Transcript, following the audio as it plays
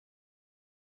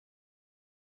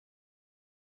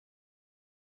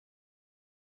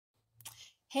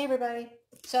Hey everybody.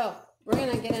 So we're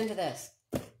gonna get into this.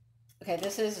 Okay,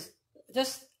 this is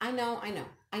just I know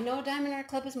Diamond Art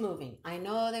Club is moving. I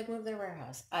know they've moved their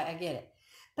warehouse. I get it.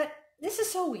 But this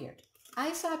is so weird.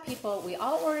 I saw people, we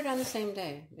all ordered on the same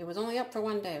day. It was only up for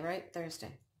one day, right?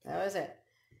 Thursday. That was it.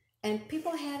 And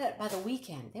people had it by the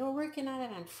weekend. They were working on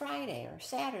it on Friday or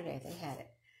Saturday. They had it.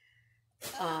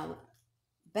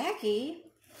 Becky,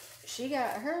 she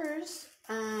got hers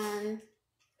on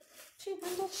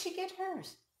when did she get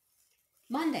hers?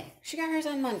 Monday. She got hers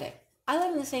on Monday. I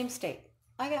live in the same state.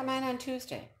 I got mine on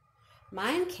Tuesday.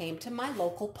 Mine came to my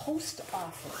local post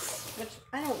office, which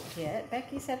I don't get.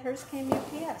 Becky said hers came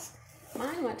UPS.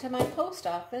 Mine went to my post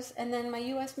office, and then my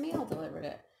U.S. mail delivered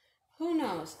it. Who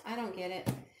knows? I don't get it.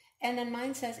 And then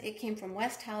mine says it came from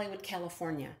West Hollywood,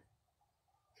 California.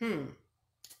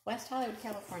 West Hollywood,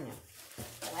 California.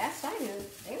 Last I knew,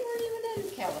 they weren't even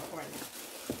in California.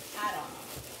 I don't know.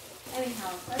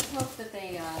 Anyhow, let's hope that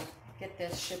they get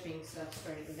this shipping stuff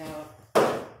straightened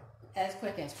out as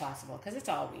quick as possible, because it's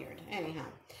all weird. Anyhow,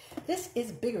 this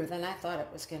is bigger than I thought it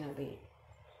was going to be.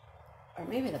 Or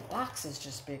maybe the box is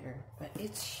just bigger, but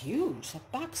it's huge. The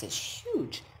box is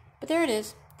huge. But there it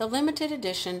is, the limited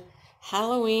edition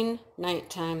Halloween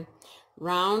nighttime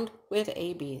round with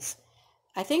ABs.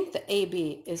 I think the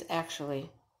AB is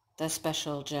actually the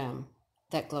special gem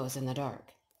that glows in the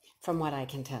dark, from what I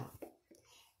can tell.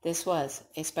 This was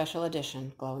a special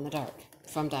edition glow-in-the-dark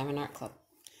from Diamond Art Club.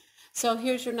 So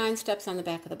here's your 9 steps on the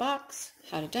back of the box.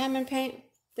 How to diamond paint.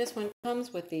 This one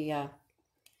comes with the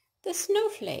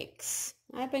snowflakes.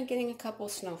 I've been getting a couple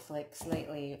snowflakes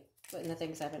lately in the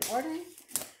things I've been ordering.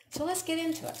 So let's get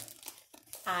into it.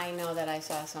 I know that I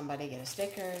saw somebody get a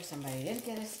sticker. Somebody didn't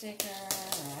get a sticker.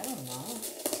 I don't know.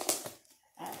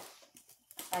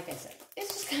 Like I said,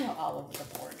 it's just kind of all over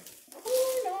the board.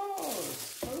 Who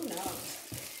knows? Who knows?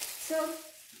 So,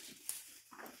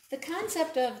 the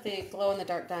concept of the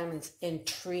glow-in-the-dark diamonds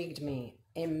intrigued me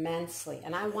immensely,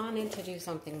 and I wanted to do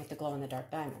something with the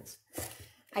glow-in-the-dark diamonds.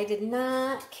 I did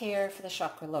not care for the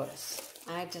chakra lotus.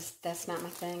 That's not my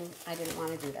thing. I didn't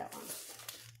want to do that one.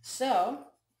 So,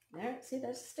 there's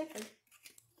a sticker.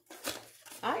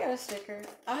 I got a sticker.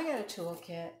 I got a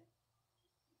toolkit.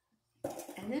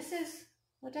 And this is,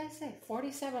 what did I say?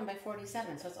 47 by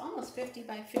 47, so it's almost 50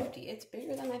 by 50. It's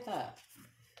bigger than I thought.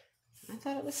 I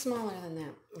thought it was smaller than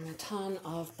that. And a ton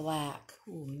of black.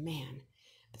 Oh, man.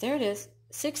 But there it is.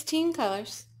 16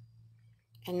 colors.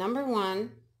 And number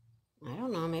 1, I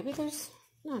don't know, maybe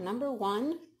number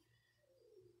 1.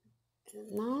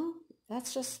 No,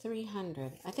 that's just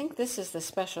 300. I think this is the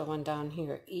special one down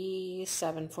here,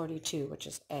 E742, which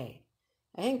is A.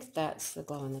 I think that's the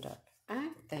glow-in-the-dark.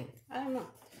 I don't know.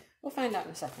 We'll find out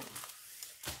in a second.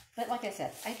 But like I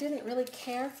said, I didn't really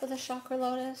care for the chakra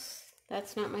lotus.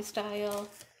 That's not my style.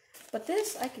 But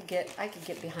this, I could get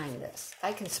behind this.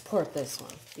 I can support this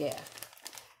one. Yeah.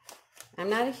 I'm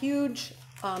not a huge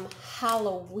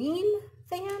Halloween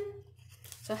fan.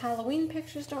 So Halloween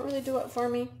pictures don't really do it for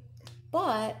me.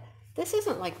 But this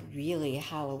isn't like really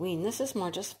Halloween. This is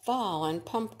more just fall and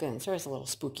pumpkins. There's a little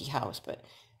spooky house, but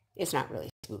it's not really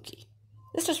spooky.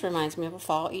 This just reminds me of a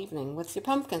fall evening with your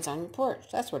pumpkins on your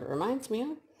porch. That's what it reminds me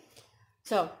of.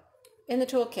 So, in the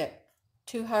toolkit,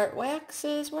 2 heart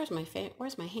waxes. Where's my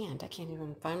hand? I can't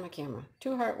even find my camera.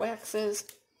 2 heart waxes,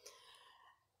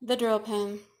 the drill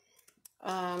pen,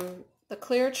 the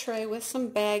clear tray with some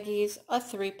baggies, a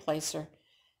 3-placer,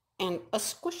 and a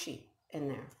squishy in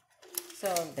there.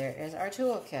 So there is our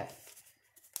toolkit.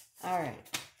 All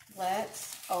right,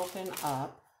 let's open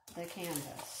up the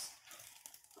canvas.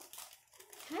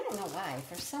 I don't know why.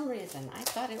 For some reason, I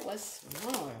thought it was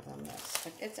smaller than this.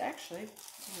 But it's actually,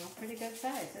 pretty good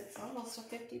size. It's almost a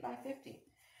 50 by 50.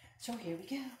 So here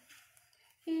we go.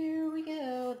 Here we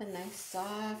go. The nice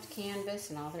soft canvas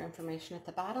and all their information at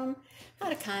the bottom. How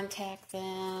to contact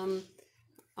them.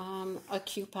 A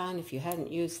coupon if you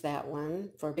hadn't used that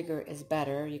one. For bigger is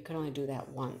better. You could only do that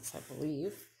once, I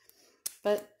believe.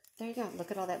 But there you go.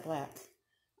 Look at all that black.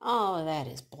 Oh, that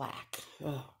is black.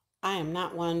 Ugh. I am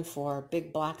not one for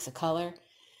big blocks of color,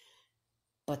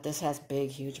 but this has big,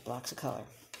 huge blocks of color.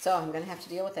 So I'm going to have to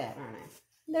deal with that, aren't I?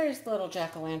 There's the little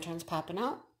jack-o'-lanterns popping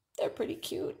out. They're pretty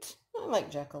cute. I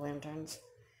like jack-o'-lanterns.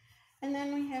 And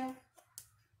then we have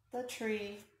the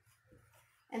tree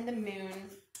and the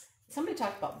moon. Somebody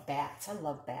talked about bats. I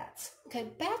love bats. Okay,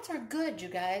 bats are good, you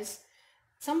guys.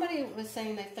 Somebody was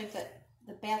saying they think that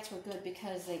the bats were good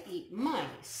because they eat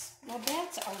mice. Well,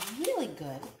 bats are really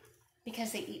good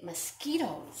because they eat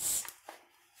mosquitoes.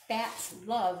 Bats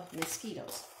love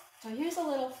mosquitoes. So here's a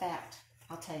little fact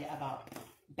I'll tell you about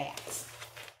bats.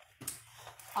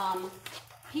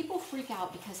 people freak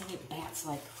out because they think bats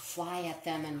like fly at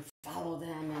them and follow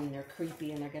them and they're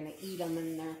creepy and they're going to eat them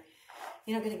and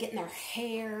they're, going to get in their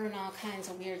hair and all kinds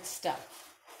of weird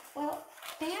stuff. Well,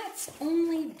 bats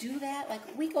only do that. Like,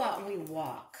 we go out and we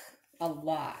walk a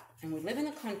lot and we live in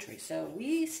the country, so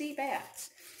we see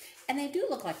bats. And they do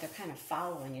look like they're kind of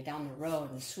following you down the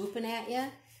road and swooping at you.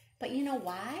 But you know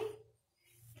why?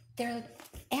 They're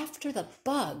after the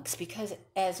bugs, because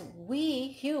as we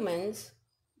humans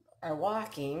are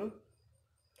walking,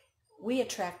 we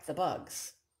attract the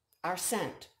bugs. Our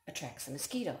scent attracts the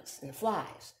mosquitoes and the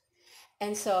flies.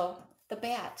 And so the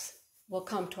bats will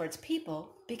come towards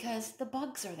people because the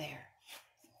bugs are there.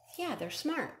 Yeah, they're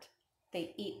smart.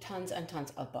 They eat tons and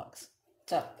tons of bugs.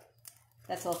 So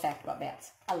that's a little fact about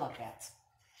bats. I love bats.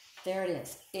 There it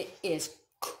is. It is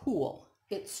cool.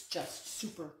 It's just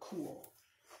super cool.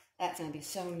 That's going to be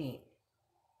so neat.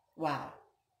 Wow.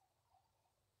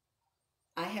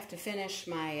 I have to finish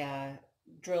my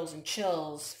Drills and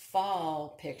Chills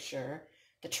fall picture.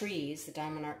 The trees, the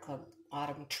Diamond Art Club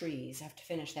autumn trees. I have to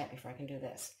finish that before I can do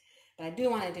this. But I do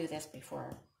want to do this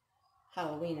before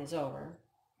Halloween is over.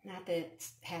 Not that it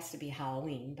has to be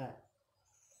Halloween, but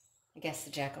I guess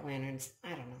the jack-o'-lanterns, I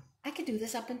don't know. I could do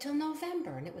this up until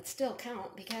November, and it would still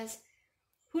count, because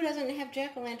who doesn't have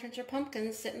jack-o'-lanterns or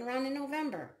pumpkins sitting around in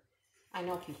November? I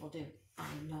know people do. I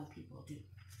know people do.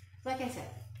 Like I said,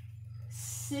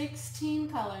 16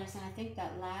 colors, and I think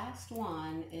that last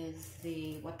one is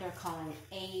the, what they're calling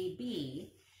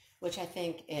AB, which I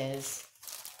think is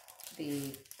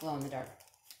the glow-in-the-dark.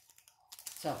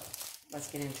 So, let's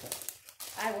get into it.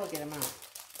 I will get them out,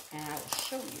 and I will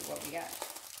show you what we got.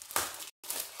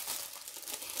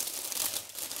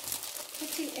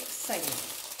 Pretty exciting.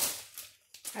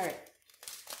 All right,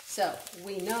 so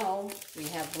we know we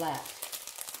have black.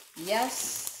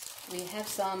 Yes, we have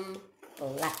some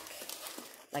black.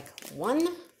 Like 1,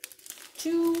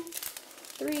 2,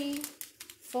 3,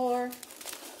 4,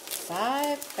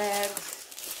 5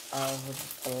 bags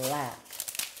of black.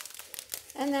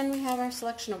 And then we have our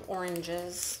selection of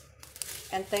oranges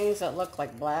and things that look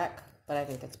like black, but I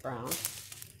think it's brown.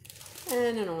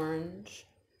 And an orange.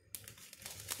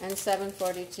 And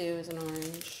 742 is an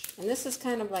orange. And this is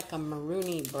kind of like a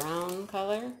maroony brown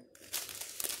color.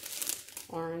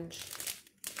 Orange.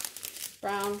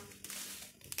 Brown.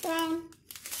 Brown.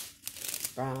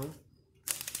 Brown.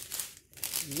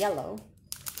 Yellow.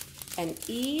 And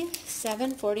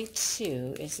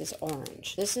E742 is this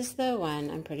orange. This is the one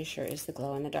I'm pretty sure is the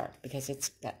glow in the dark, because it's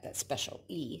got that special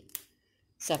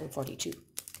E742.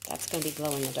 That's going to be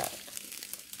glow in the dark.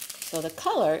 So the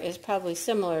color is probably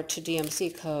similar to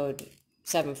DMC code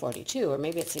 742, or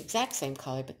maybe it's the exact same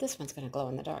color, but this one's going to glow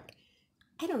in the dark.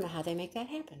 I don't know how they make that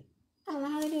happen. I don't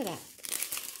know how they do that.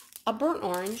 A burnt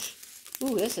orange.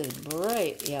 Ooh, this is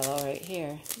bright yellow right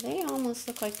here. They almost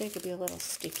look like they could be a little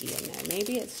sticky in there.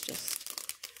 Maybe it's just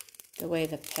the way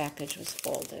the package was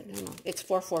folded. I don't know. It's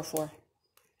 444.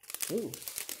 Ooh.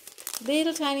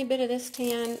 Little tiny bit of this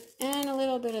tan and a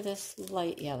little bit of this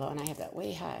light yellow. And I have that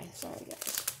way high. Sorry,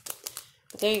 guys.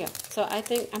 But there you go. So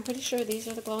I'm pretty sure these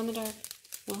are the glow-in-the-dark.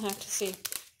 We'll have to see.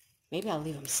 Maybe I'll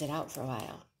leave them sit out for a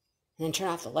while. And then turn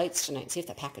off the lights tonight and see if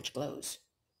the package glows.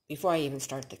 Before I even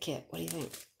start the kit. What do you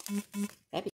think?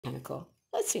 That'd be kind of cool.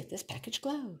 Let's see if this package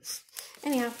glows.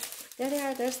 Anyhow, there they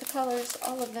are. There's the colors.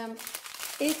 All of them.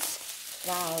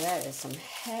 Wow, that is some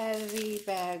heavy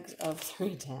bags of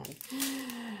 310.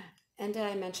 And did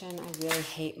I mention I really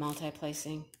hate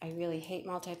multi-placing? I really hate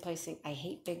multi-placing. I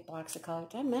hate big blocks of color.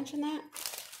 Did I mention that?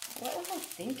 What was I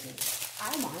thinking?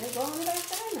 I wanted glow-in-the-dark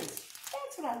diamonds.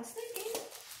 That's what I was thinking.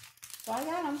 So I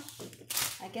got them.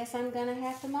 I guess I'm going to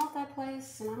have to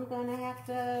multi-place, and I'm going to have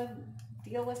to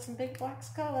deal with some big blocks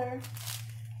of color.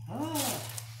 Oh.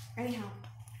 Anyhow,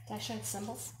 did I show you the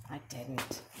symbols? I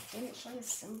didn't. I didn't show you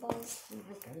symbols. Oh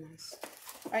my goodness.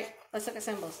 All right, let's look at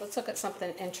symbols. Let's look at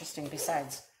something interesting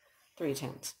besides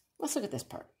 310s. Let's look at this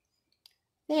part.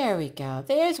 There we go.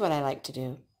 There's what I like to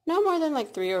do. No more than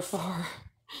like 3 or 4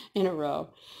 in a row.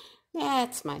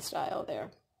 That's my style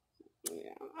there.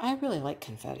 Yeah, I really like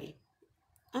confetti.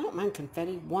 I don't mind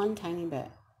confetti one tiny bit.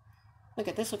 Look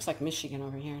at this. Looks like Michigan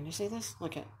over here. Do you see this?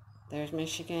 Look at, there's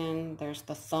Michigan. There's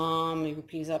the thumb.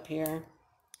 UP's up here.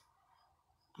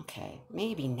 Okay,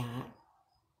 maybe not,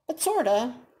 but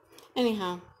sorta.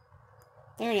 Anyhow,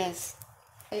 there it is.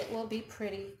 It will be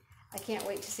pretty. I can't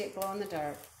wait to see it glow in the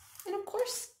dark. And of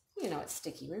course, you know it's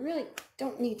sticky. We really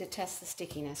don't need to test the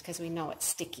stickiness because we know it's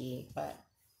sticky, but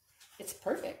it's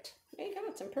perfect. There you go.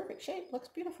 It's in perfect shape. Looks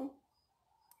beautiful.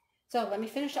 So let me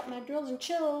finish up my Drills and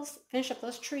Chills, finish up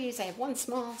those trees. I have one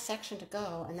small section to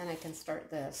go, and then I can start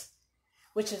this,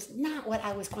 which is not what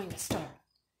I was going to start.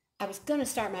 I was going to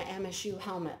start my MSU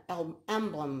helmet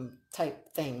emblem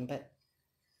type thing, but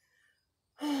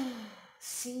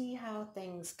see how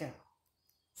things go.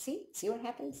 See what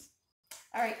happens?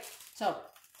 All right, so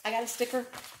I got a sticker.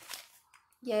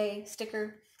 Yay,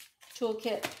 sticker,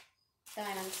 toolkit,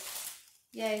 diamonds.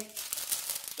 Yay.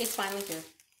 It's finally here.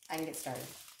 I can get started.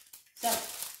 So,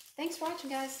 thanks for watching,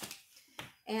 guys.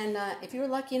 And if you were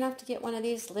lucky enough to get one of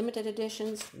these limited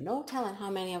editions, no telling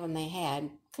how many of them they had,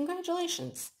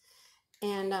 congratulations.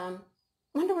 And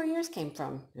wonder where yours came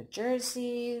from. New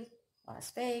Jersey,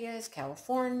 Las Vegas,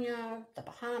 California, the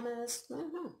Bahamas. I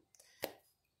don't know.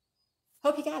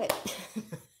 Hope you got it.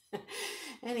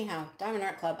 Anyhow, Diamond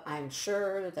Art Club, I'm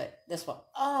sure that this will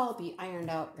all be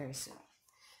ironed out very soon.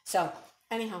 So,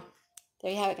 anyhow,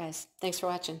 there you have it, guys. Thanks for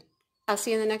watching. I'll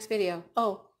see you in the next video.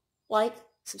 Oh, like,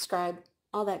 subscribe,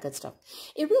 all that good stuff.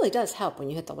 It really does help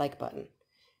when you hit the like button.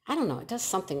 I don't know, it does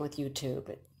something with YouTube.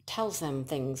 It tells them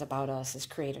things about us as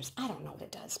creators. I don't know what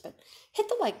it does, but hit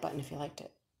the like button if you liked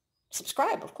it.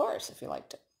 Subscribe, of course, if you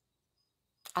liked it.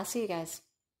 I'll see you guys.